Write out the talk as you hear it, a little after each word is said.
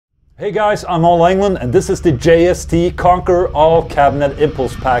Hey guys, I'm Englund and this is the JST Conquer All Cabinet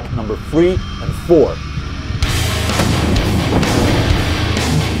Impulse Pack number 3 and 4.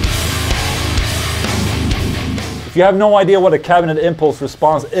 If you have no idea what a cabinet impulse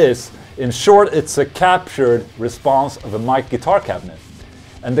response is, in short it's a captured response of a mic guitar cabinet.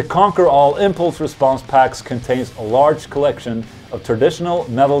 And the Conquer All Impulse Response Packs contains a large collection of traditional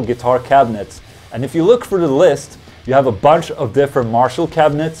metal guitar cabinets. And if you look through the list, you have a bunch of different Marshall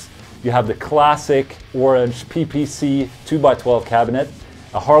cabinets. You have the classic orange PPC 2x12 cabinet,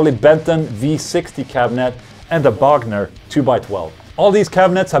 a Harley Benton V60 cabinet, and a Bogner 2x12. All these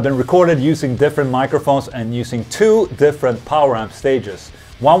cabinets have been recorded using different microphones and using 2 different power amp stages,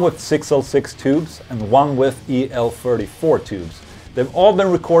 one with 6L6 tubes and one with EL34 tubes. They've all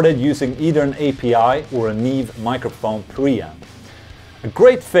been recorded using either an API or a Neve microphone preamp. A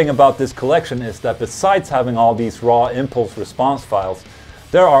great thing about this collection is that besides having all these raw impulse response files,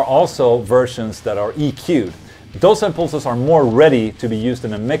 there are also versions that are EQ'd. Those impulses are more ready to be used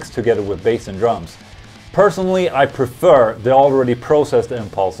in a mix together with bass and drums. Personally, I prefer the already processed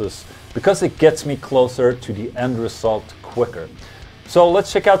impulses because it gets me closer to the end result quicker. So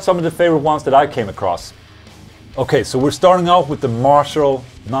let's check out some of the favorite ones that I came across. Okay, so we're starting off with the Marshall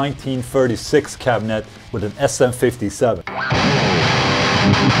 1936 cabinet with an SM57.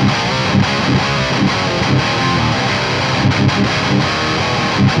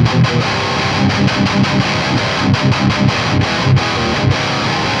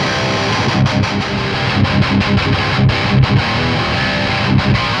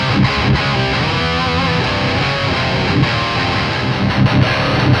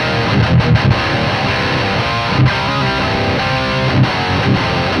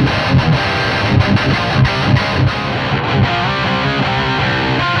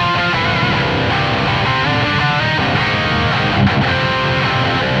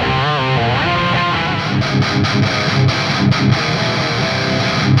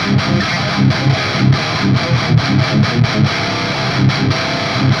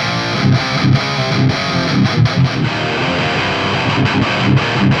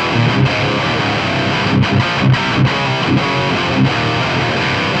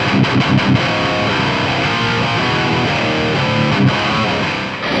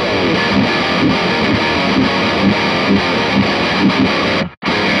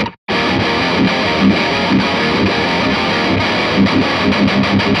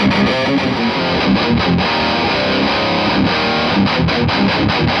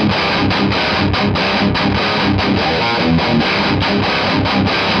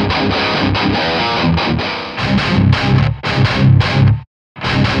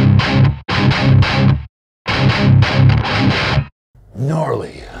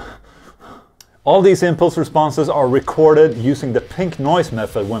 Gnarly. All these impulse responses are recorded using the pink noise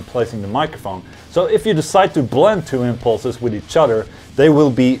method when placing the microphone. So if you decide to blend 2 impulses with each other, they will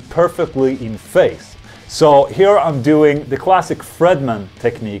be perfectly in phase. So here I'm doing the classic Fredman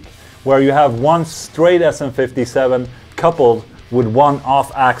technique, where you have one straight SM57 coupled with one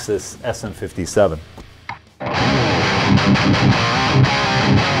off-axis SM57.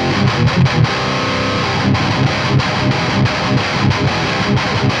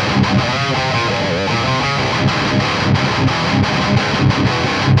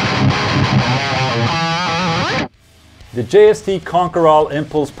 The JST Conquer All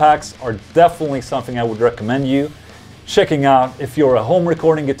Impulse Packs are definitely something I would recommend you checking out if you're a home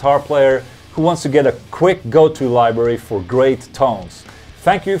recording guitar player who wants to get a quick go-to library for great tones.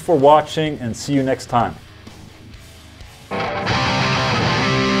 Thank you for watching and see you next time.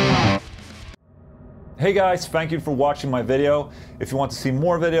 Hey guys, thank you for watching my video. If you want to see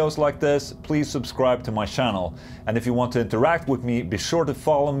more videos like this, please subscribe to my channel. And if you want to interact with me, be sure to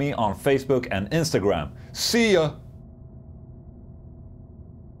follow me on Facebook and Instagram. See ya!